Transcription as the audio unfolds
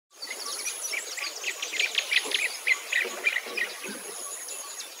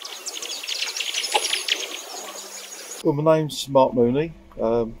Well, my name's Mark Mooney,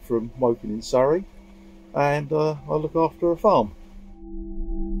 from Woking in Surrey, and I look after a farm.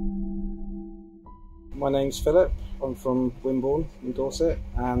 My name's Philip, I'm from Wimborne in Dorset,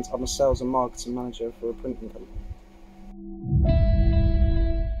 and I'm a sales and marketing manager for a printing company.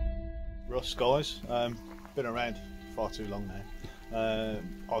 Russ, guys, been around far too long now.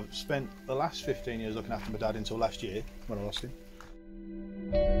 I've spent the last 15 years looking after my dad until last year when I lost him.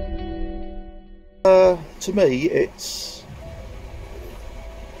 To me, it's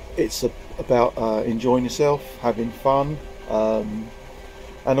about enjoying yourself, having fun,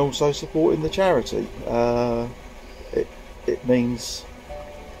 and also supporting the charity. It means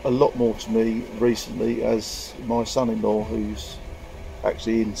a lot more to me recently, as my son-in-law, who's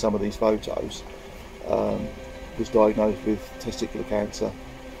actually in some of these photos, was diagnosed with testicular cancer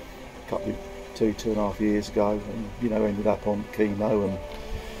a couple of 2.5 years ago, and ended up on chemo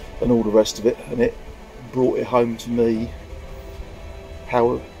and all the rest of it, and it brought it home to me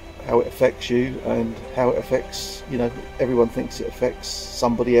how it affects you and how it affects, everyone thinks it affects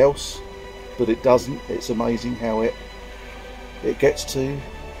somebody else, but it doesn't. It's amazing how it gets to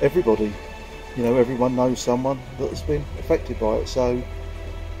everybody. Everyone knows someone that's been affected by it. So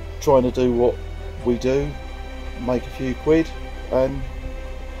trying to do what we do, make a few quid and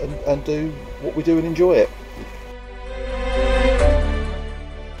do what we do and enjoy it.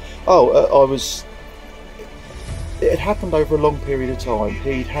 It had happened over a long period of time.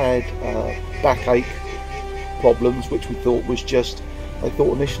 He'd had backache problems, which we thought was they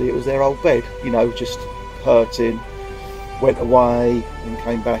thought initially it was their old bed, just hurting, went away and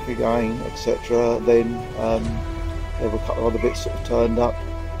came back again, etc. Then there were a couple of other bits sort of turned up,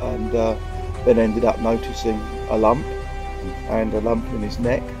 and then ended up noticing a lump in his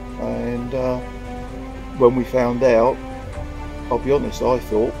neck. And when we found out, I'll be honest, I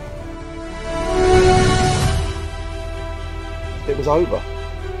thought it was over,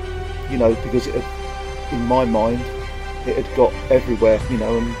 because it had, in my mind, it had got everywhere, and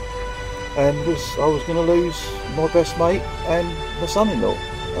I was going to lose my best mate and my son-in-law,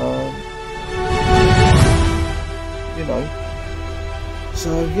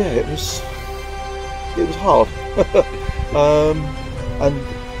 So yeah, it was hard,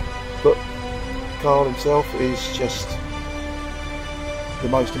 but Carl himself is just the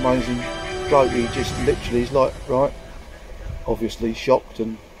most amazing bloke. He just literally is like, right, obviously shocked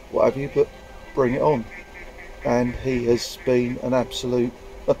and what have you, but bring it on. And he has been an absolute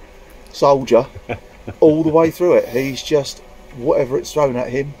soldier all the way through it. He's just, whatever it's thrown at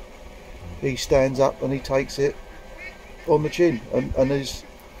him, he stands up and he takes it on the chin, and has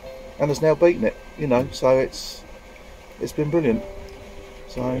now beaten it, so it's been brilliant.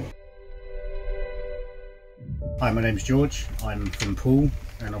 So hi, my name's George, I'm from Poole,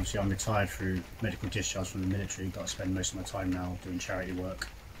 and obviously I'm retired through medical discharge from the military, but I spend most of my time now doing charity work.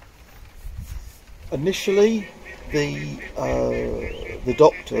 Initially, the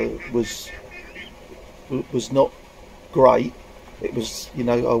doctor was not great. It was,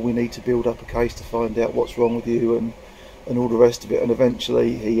 we need to build up a case to find out what's wrong with you and all the rest of it. And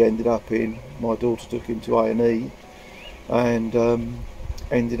eventually he ended up my daughter took him to A&E, and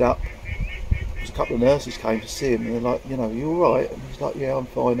ended up, a couple of nurses came to see him, and they're like, you all right? And he's like, yeah, I'm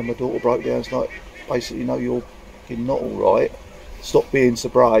fine. And my daughter broke down. It's like, basically, no, you're not all right. Stop being so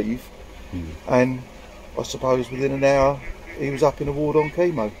brave. And I suppose within an hour he was up in a ward on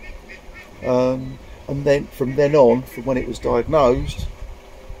chemo, and then from then on, from when it was diagnosed,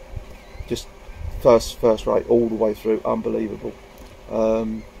 just first rate all the way through, unbelievable.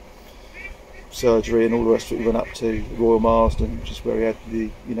 Surgery and all the rest of it. He went up to Royal Marsden, which is where he had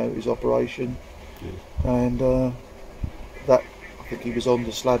his operation, and that, I think he was on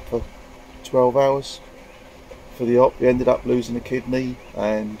the slab for 12 hours for the op. He ended up losing a kidney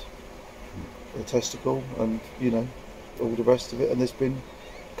and a testicle, and all the rest of it. And there's been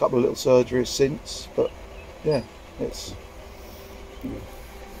a couple of little surgeries since, but yeah, it's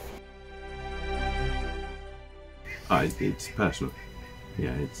it's personal.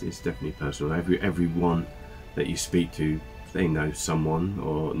 Yeah, it's definitely personal. Everyone that you speak to, they know someone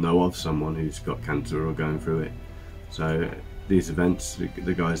or know of someone who's got cancer or going through it. So these events,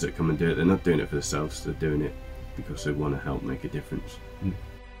 the guys that come and do it, they're not doing it for themselves, they're doing it because they want to help make a difference.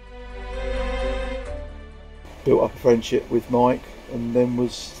 Built up a friendship with Mike, and then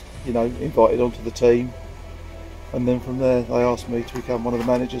was invited onto the team, and then from there they asked me to become one of the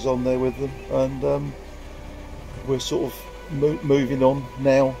managers on there with them, and we're sort of moving on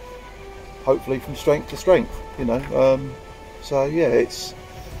now, hopefully from strength to strength, so yeah, it's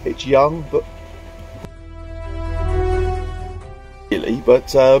young, but really,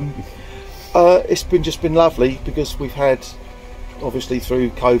 but It's just been lovely, because we've had, obviously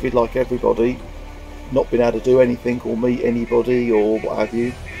through COVID, like everybody, not been able to do anything or meet anybody or what have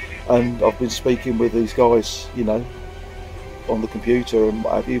you, and I've been speaking with these guys, you know, on the computer and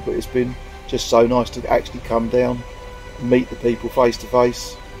what have you, but it's been just so nice to actually come down, meet the people face to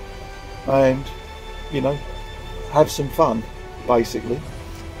face, and, you know, have some fun, basically.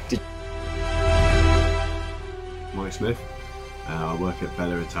 Mike Smith. I work at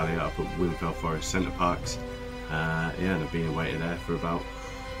Bella Italia up at Winfell Forest Centre Parks. Yeah, and I've been a waiter there for about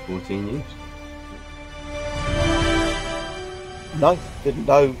 14 years. No, didn't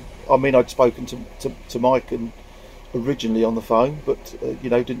know. I mean, I'd spoken to Mike and originally on the phone, but you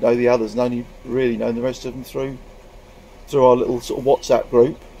know, didn't know the others, and only really known the rest of them through our little sort of WhatsApp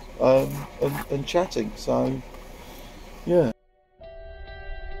group and chatting. So, yeah.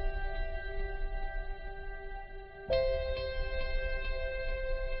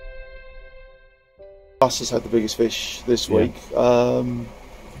 Gus has had the biggest fish this week.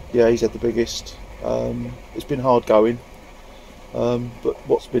 Yeah, he's had the biggest. It's been hard going, but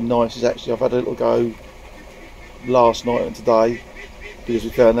what's been nice is actually I've had a little go last night and today, because we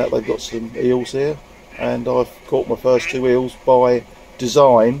found out they've got some eels here, and I've caught my first 2 eels by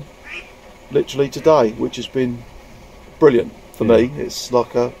design literally today, which has been brilliant for me. It's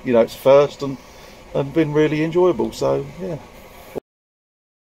like a, you know, it's first and been really enjoyable. So yeah.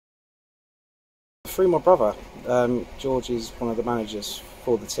 Through my brother, George is one of the managers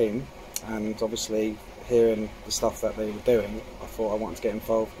for the team, and obviously hearing the stuff that they were doing, I thought I wanted to get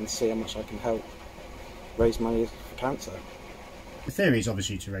involved and see how much I can help raise money for cancer. The theory is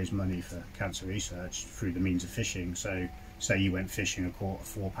obviously to raise money for cancer research through the means of fishing. So say you went fishing and caught a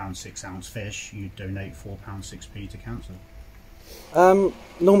 £4.6 fish, you'd donate £4.6p to cancer.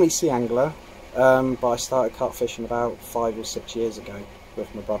 Normally sea angler, but I started carp fishing about 5 or 6 years ago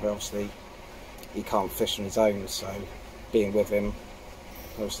with my brother. Obviously he can't fish on his own, so being with him,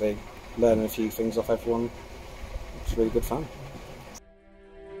 obviously learning a few things off everyone, it's really good fun.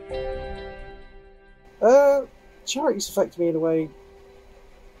 Charities affect me in a way,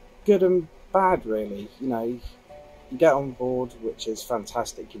 good and bad really. You know, you get on board, which is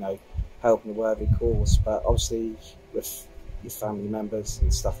fantastic, you know, helping a worthy cause, but obviously with your family members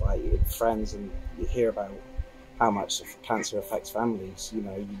and stuff like that, your friends, and you hear about how much cancer affects families, you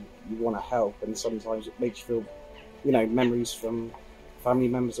know, you want to help, and sometimes it makes you feel, you know, memories from family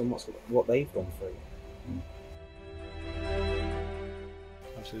members and what they've gone through.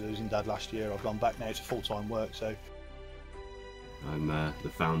 Obviously losing Dad last year, I've gone back now to full-time work, so... I'm the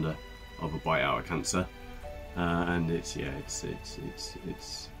founder of A Bite Out of Cancer, and it's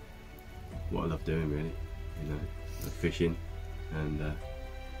what I love doing really, you know, fishing and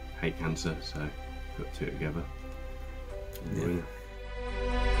hate cancer, so put 2 together.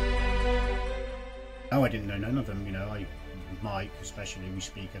 Oh, I didn't know none of them, you know. Mike especially, we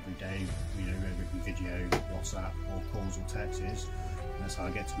speak every day, you know, whether it be video, WhatsApp or calls or texts, and that's how I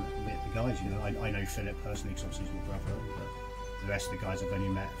get to meet the guys, you know. I know Philip personally because obviously he's my brother, but the rest of the guys I've only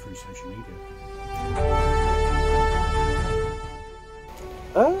met through social media.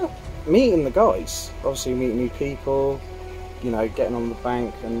 Meeting the guys, obviously meeting new people, you know, getting on the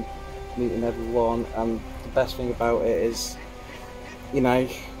bank and meeting everyone, and the best thing about it is, you know,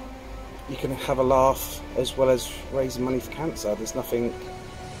 you can have a laugh as well as raising money for cancer. There's nothing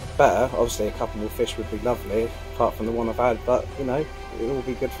better. Obviously a couple more fish would be lovely, apart from the one I've had, but you know, it will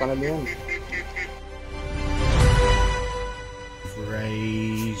be good fun in the end. We've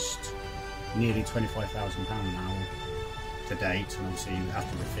raised nearly £25,000 now to date, and obviously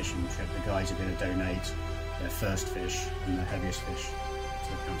after the fishing trip the guys are going to donate their first fish and their heaviest fish to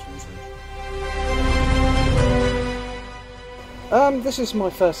cancer research. This is my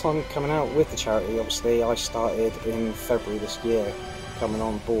first time coming out with the charity. Obviously I started in February this year, coming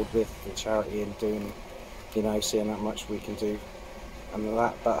on board with the charity and doing, you know, seeing how much we can do and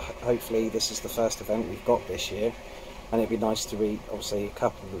that, but hopefully this is the first event we've got this year, and it'd be nice to meet, obviously a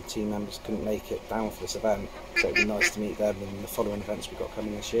couple of the team members couldn't make it down for this event, so it'd be nice to meet them in the following events we've got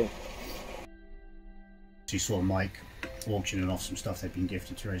coming this year. You saw Mike auctioning off some stuff they'd been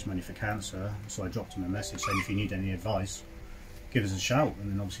gifted to raise money for cancer, so I dropped him a message saying if you need any advice, give us a shout,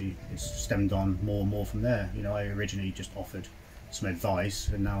 and then obviously it's stemmed on more and more from there. You know, I originally just offered some advice,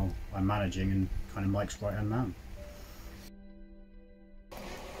 and now I'm managing and kind of Mike's right hand man.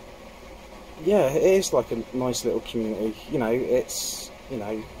 Yeah, it is like a nice little community. You know, it's, you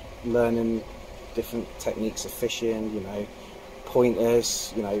know, learning different techniques of fishing, you know,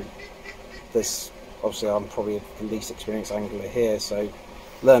 pointers, you know, there's, obviously I'm probably the least experienced angler here, so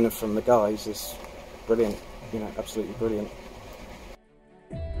learning from the guys is brilliant, you know, absolutely brilliant.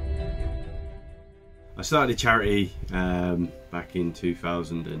 I started a charity back in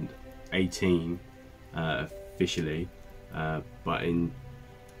 2018 officially, but in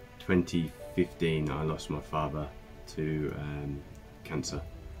 2015 I lost my father to cancer.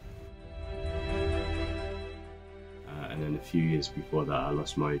 And then a few years before that I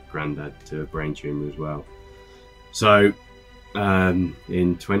lost my granddad to a brain tumour as well. So in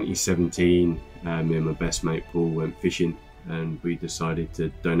 2017 me and my best mate Paul went fishing, and we decided to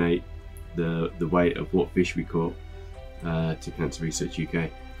donate the weight of what fish we caught to Cancer Research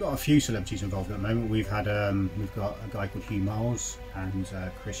UK. Got a few celebrities involved at the moment. We've got a guy called Hugh Miles and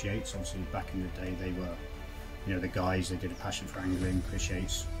Chris Yates. Obviously back in the day they were, you know, the guys. They did a passion for angling. Chris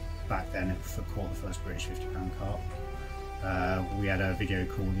Yates back then caught the first British 50-pound carp. We had a video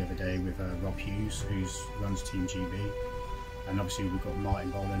call the other day with Rob Hughes, who runs Team GB, and obviously we've got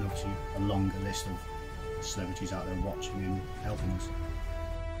Martin Boland, obviously a longer list of celebrities out there watching and helping us.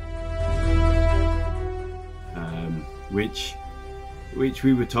 Which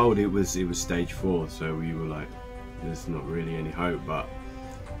we were told it was stage 4, so we were like, there's not really any hope. But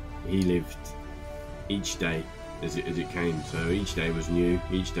he lived each day as it came, so each day was new,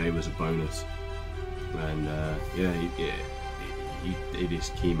 each day was a bonus. And yeah, he did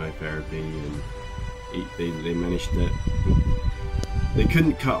his chemotherapy, and they managed to. They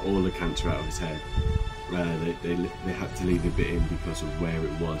couldn't cut all the cancer out of his head. They had to leave a bit in because of where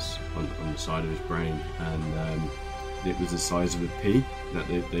it was on the side of his brain, and it was the size of a pea that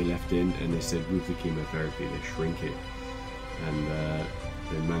they left in, and they said with the chemotherapy they shrink it, and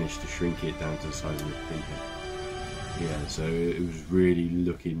they managed to shrink it down to the size of a pea. Yeah, so it was really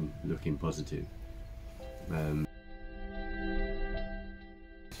looking positive. But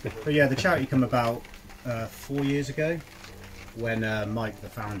yeah, the charity came about 4 years ago when Mike, the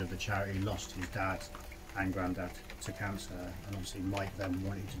founder of the charity, lost his dad and granddad to cancer, and obviously Mike then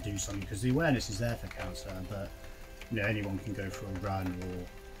wanted to do something because the awareness is there for cancer, but you know, anyone can go for a run or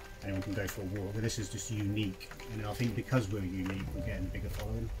anyone can go for a walk, but this is just unique, and I think because we're unique we're getting a bigger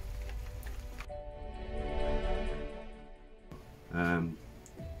following.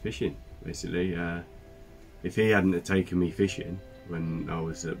 Fishing, basically. If he hadn't have taken me fishing when I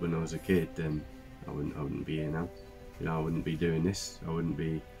was a kid, then I wouldn't be here now. You know, I wouldn't be doing this. I wouldn't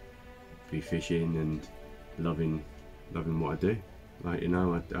be fishing and loving what I do. Like, you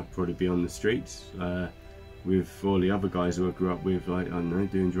know, I'd probably be on the streets with all the other guys who I grew up with, like, I don't know,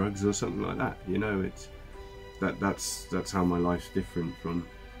 doing drugs or something like that. You know, that's how my life's different from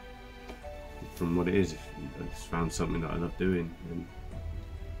what it is. I just found something that I love doing. And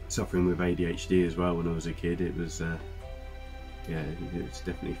suffering with ADHD as well when I was a kid, it was yeah, it's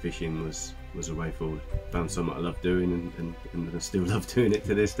definitely fishing was a way forward. Found something I love doing, and I still love doing it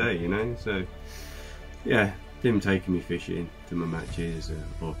to this day, you know. So yeah, him taking me fishing to my matches,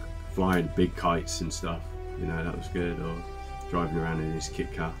 or flying big kites and stuff, you know, that was good. Or driving around in his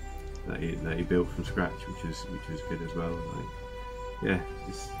kit car that he built from scratch, which was good as well. Like, yeah,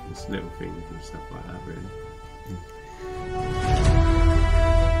 just little things and stuff like that, really.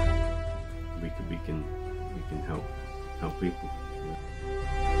 We can help people.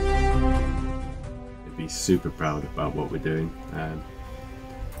 I'd be super proud about what we're doing.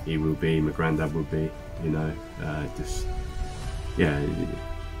 He will be, my granddad will be, you know. Just yeah,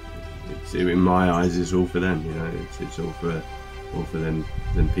 it's in my eyes, it's all for them, you know. It's all for them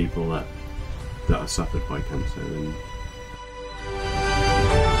people that are suffered by cancer. And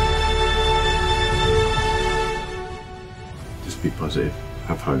just be positive,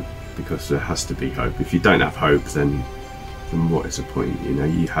 have hope, because there has to be hope. If you don't have hope, then what is the point? You know,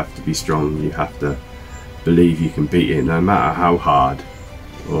 you have to be strong. You have to believe you can beat it, no matter how hard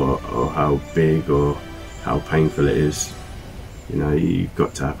or how big or how painful it is. You know, you've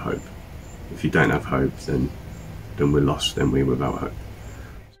got to have hope. If you don't have hope, then we're lost. Then we're without hope.